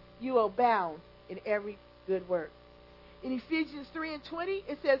 you abound in every good work. In Ephesians 3:20,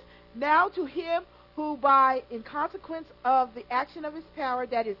 it says, now to Him who in consequence of the action of His power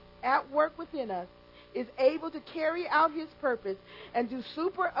that is at work within us, is able to carry out His purpose and do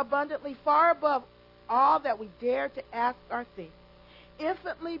super abundantly far above all that we dare to ask or think,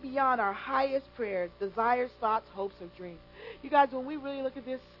 infinitely beyond our highest prayers, desires, thoughts, hopes, or dreams. You guys, when we really look at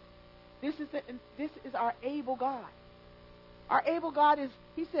this, this is our able God. Our able God is,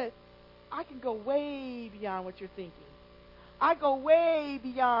 He said, I can go way beyond what you're thinking. I go way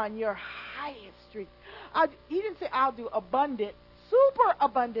beyond your highest strength. He didn't say I'll do abundant, super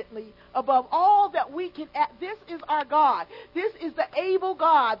abundantly above all that we can. This is our God. This is the able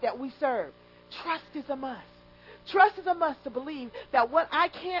God that we serve. Trust is a must. Trust is a must to believe that what I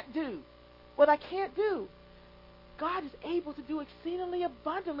can't do, God is able to do exceedingly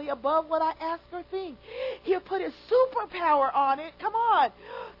abundantly above what I ask or think. He'll put His superpower on it. Come on.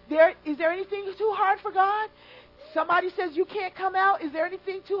 Is there anything too hard for God? Somebody says you can't come out. Is there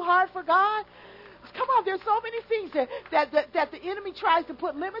anything too hard for God? Come on, there's so many things that the enemy tries to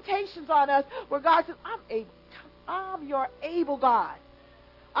put limitations on us where God says, I'm able. I'm your able God.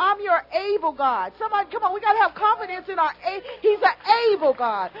 I'm your able God. Somebody, come on, we got to have confidence in He's an able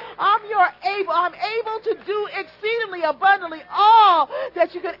God. I'm able to do exceedingly abundantly all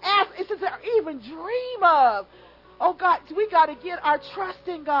that you could ask, or even dream of. Oh, God, we got to get our trust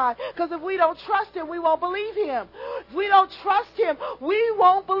in God. Because if we don't trust Him, we won't believe Him. If we don't trust Him, we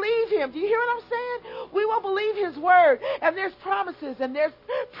won't believe Him. Do you hear what I'm saying? We won't believe His Word. And there's promises and there's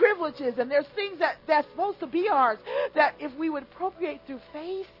privileges and there's things that's supposed to be ours that if we would appropriate through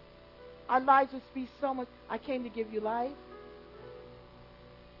faith, our lives would be so much. I came to give you life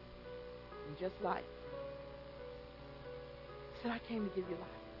and just life. said, I came to give you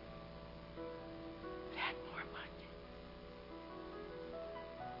life. That more abundant.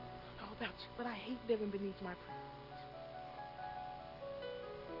 I don't know about you, but I hate living beneath my privilege.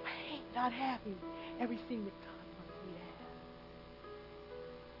 I hate not having everything that God wants me to have.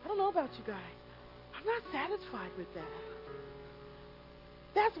 I don't know about you guys. I'm not satisfied with that.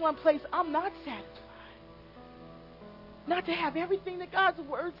 That's one place I'm not satisfied. Not to have everything that God's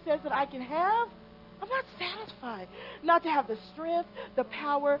word says that I can have. I'm not satisfied. Not to have the strength, the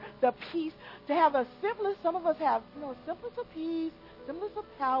power, the peace. To have a simplest, some of us have, simplest of peace, simplest of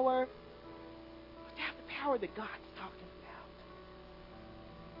power. But to have the power that God's talking about.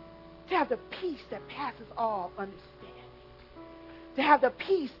 To have the peace that passes all understanding. To have the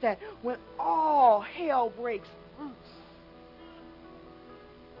peace that when all hell breaks loose.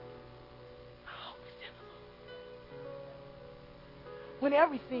 When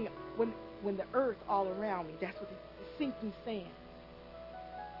everything, when the earth all around me, that's what the sinking sand.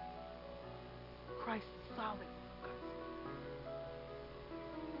 Christ is solid.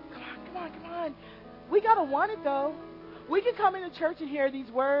 Come on. We got to want it, though. We can come into church and hear these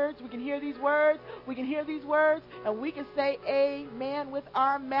words. We can hear these words. We can hear these words. And we can say amen with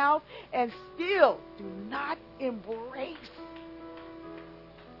our mouth and still do not embrace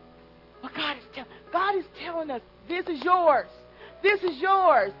what God is telling us. This is yours. This is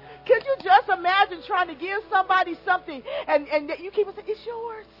yours. Could you just imagine trying to give somebody something and you keep on saying, it's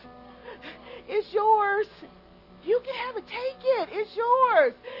yours. It's yours. You can have it. Take it. It's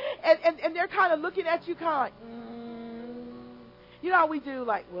yours. And they're kind of looking at you kind of like, You know how we do,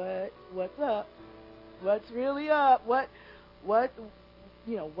 like, what's up? What's really up? What do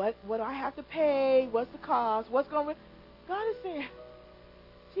I have to pay? What's the cost? What's going on? God is saying,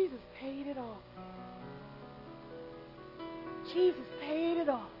 Jesus paid it all. Jesus paid it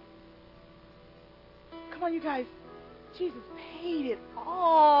all. Come on, you guys. Jesus paid it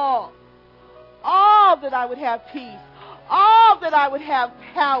all. All that I would have peace. All that I would have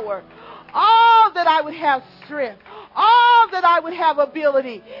power. All that I would have strength. All that I would have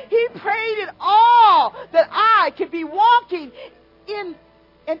ability. He paid it all that I could be walking in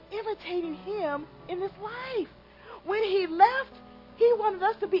and imitating Him in this life. When He left, He wanted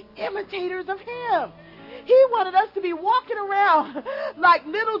us to be imitators of Him. He wanted us to be walking around like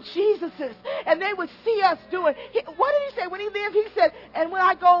little Jesuses, and they would see us doing. What did He say when He lived? He said, and when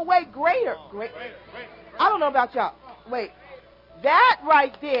I go away, greater. I don't know about y'all. Wait. That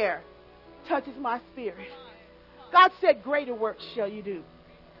right there touches my spirit. God said, greater works shall you do.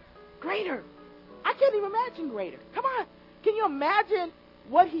 Greater. I can't even imagine greater. Come on. Can you imagine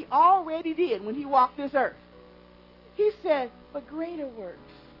what He already did when He walked this earth? He said, but greater works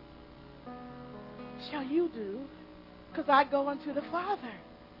shall you do, because I go unto the Father.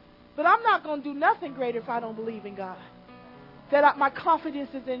 But I'm not going to do nothing greater if I don't believe in God. That my confidence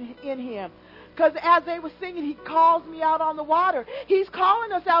is in Him. Because as they were singing, He calls me out on the water. He's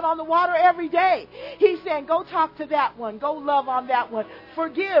calling us out on the water every day. He's saying, go talk to that one. Go love on that one.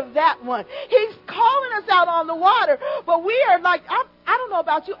 Forgive that one. He's calling us out on the water. But we are like, I don't know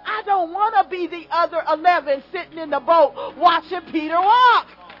about you. I don't want to be the other 11 sitting in the boat watching Peter walk.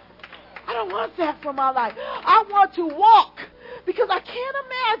 I don't want that for my life. I want to walk, because I can't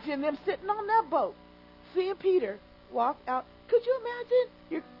imagine them sitting on that boat, seeing Peter walk out. Could you imagine?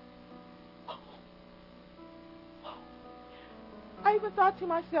 I even thought to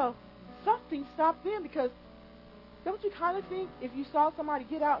myself, something stopped them, because don't you kind of think if you saw somebody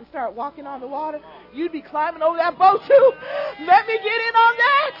get out and start walking on the water, you'd be climbing over that boat too? Let me get in on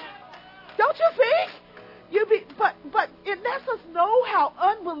that. Don't you think? But it lets us know how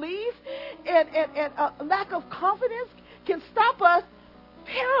unbelief and a lack of confidence can stop us,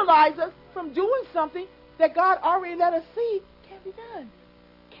 paralyze us from doing something that God already let us see can't be done.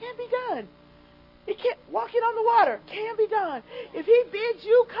 Can't be done. It can't. Walking on the water can be done. If He bids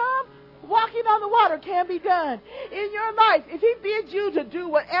you come, walking on the water can be done. In your life, if He bids you to do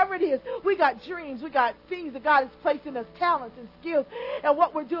whatever it is, we got dreams, we got things that God has placed in us, talents and skills, and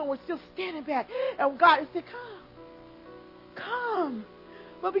what we're doing, we're still standing back. And God has said, come.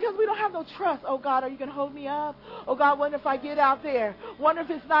 But because we don't have no trust, oh God, are you going to hold me up? Oh God, wonder if I get out there. Wonder if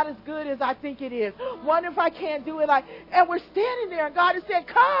it's not as good as I think it is. Wonder if I can't do it and we're standing there, and God is saying,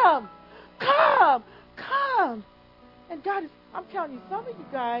 come. And God is, I'm telling you, some of you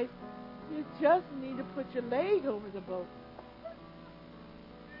guys, you just need to put your leg over the boat.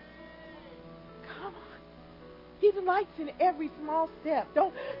 Come on. He delights in every small step.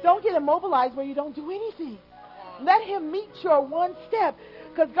 Don't get immobilized where you don't do anything. Let Him meet your one step,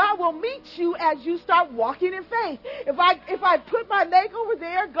 because God will meet you as you start walking in faith. If I put my leg over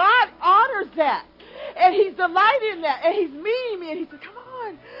there, God honors that. And he's delighted in that. And he's meeting me. And he said, come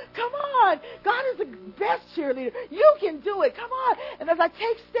on. Come on. God is the best cheerleader. You can do it. Come on. And as I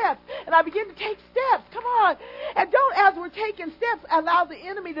take steps, and I begin to take steps, come on. And don't, as we're taking steps, allow the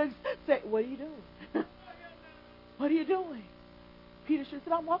enemy to say, what are you doing? What are you doing? Peter should have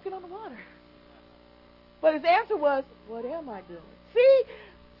said, I'm walking on the water. But his answer was, what am I doing? See,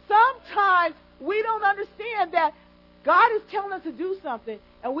 sometimes we don't understand that God is telling us to do something,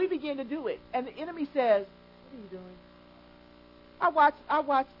 and we begin to do it. And the enemy says, what are you doing? I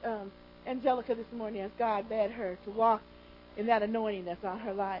watched Angelica this morning as God led her to walk in that anointing that's on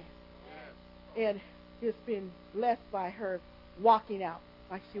her life. And it's been blessed by her walking out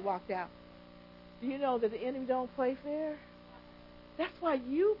like she walked out. Do you know that the enemy don't play fair? That's why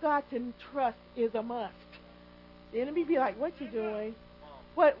you got to trust is a must. The enemy be like, what you doing?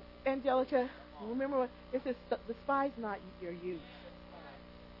 What, Angelica? Remember what it says, despise not your youth.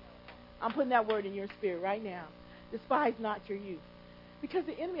 I'm putting that word in your spirit right now. Despise not your youth. Because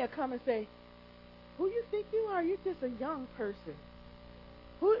the enemy will come and say, who you think you are? You're just a young person.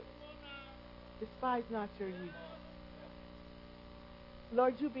 Who? Despise not your youth.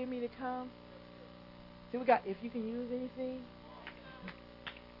 Lord, you bid me to come. See, if you can use anything,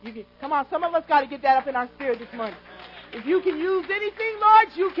 you can. Come on, some of us got to get that up in our spirit this morning. If you can use anything, Lord,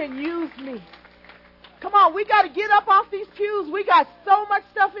 you can use me. Come on, we got to get up off these pews. We got so much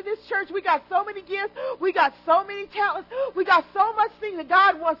stuff in this church. We got so many gifts. We got so many talents. We got so much things that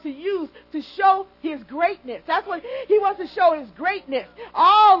God wants to use to show His greatness. That's what He wants to show, His greatness.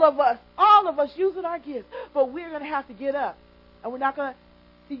 All of us using our gifts. But we're going to have to get up. And we're not going to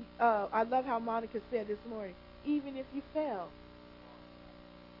see, I love how Monica said this morning, even if you fail.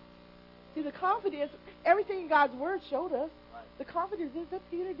 See, the confidence, everything in God's Word showed us, the confidence is that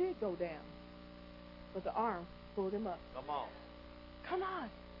Peter did go down. But the arm pulled him up. Come on.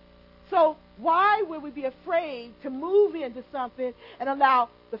 So why would we be afraid to move into something and allow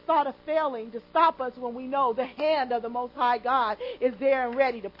the thought of failing to stop us when we know the hand of the Most High God is there and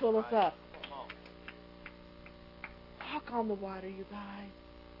ready to pull us up? Walk on the water, you guys.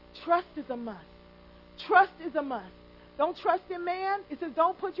 Trust is a must. Trust is a must. Don't trust in man. It says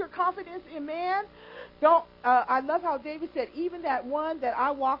don't put your confidence in man. Don't. I love how David said, even that one that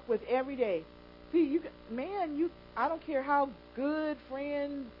I walk with every day. See, I don't care how good,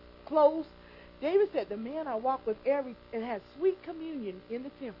 friend, close. David said, the man I walk with and has sweet communion in the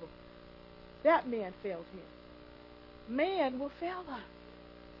temple, that man failed him. Man will fail us.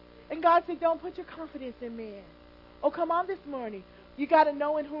 And God said, don't put your confidence in man. Oh, come on this morning. You got to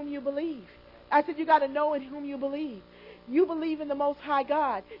know in whom you believe. I said, you got to know in whom you believe. You believe in the Most High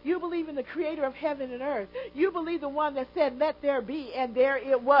God. You believe in the Creator of heaven and earth. You believe the one that said, let there be, and there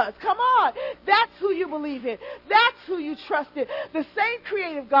it was. Come on. That's who you believe in. That's who you trust in. The same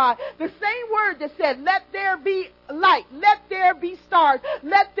creative God, the same word that said, let there be light, let there be stars,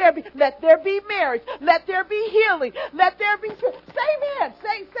 let there be marriage, let there be healing, let there be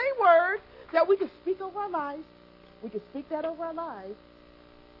same word that we can speak over our lives. We can speak that over our lives.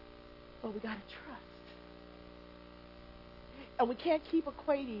 But we got to trust. And we can't keep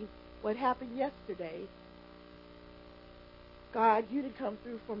equating what happened yesterday. God, you didn't come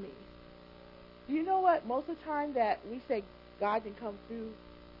through for me. Do you know what? Most of the time that we say God didn't come through,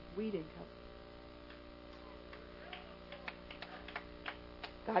 we didn't come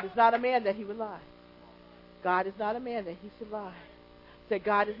through. God is not a man that He would lie. God is not a man that He should lie. Say,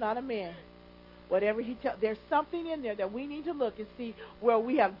 God is not a man. Whatever He tells, there's something in there that we need to look and see where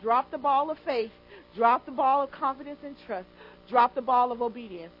we have dropped the ball of faith, dropped the ball of confidence and trust, dropped the ball of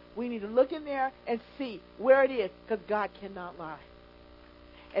obedience. We need to look in there and see where it is, because God cannot lie.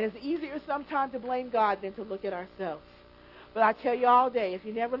 And it's easier sometimes to blame God than to look at ourselves. But I tell you all day, if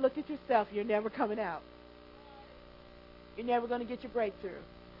you never look at yourself, you're never coming out. You're never going to get your breakthrough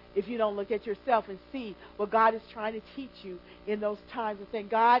if you don't look at yourself and see what God is trying to teach you in those times and say,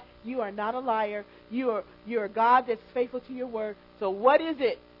 God, you are not a liar. You're a God that's faithful to your word. So what is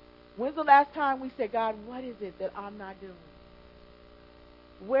it? When's the last time we said, God, what is it that I'm not doing?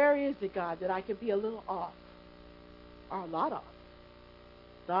 Where is it, God, that I could be a little off? Or a lot off?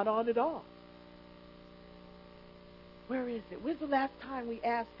 Not on at all. Where is it? When's the last time we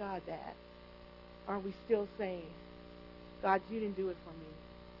asked God that? Or are we still saying, God, you didn't do it for me.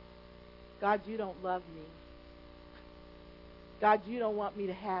 God, you don't love me. God, you don't want me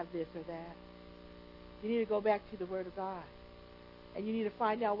to have this or that. You need to go back to the Word of God. And you need to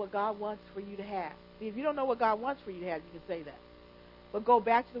find out what God wants for you to have. See, if you don't know what God wants for you to have, you can say that. But go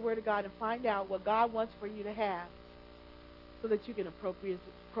back to the Word of God and find out what God wants for you to have so that you can appropriate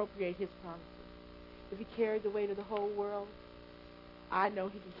His promises. If He carried the weight of the whole world, I know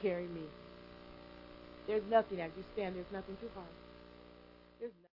He can carry me. There's nothing as you stand. There's nothing too hard. There's nothing.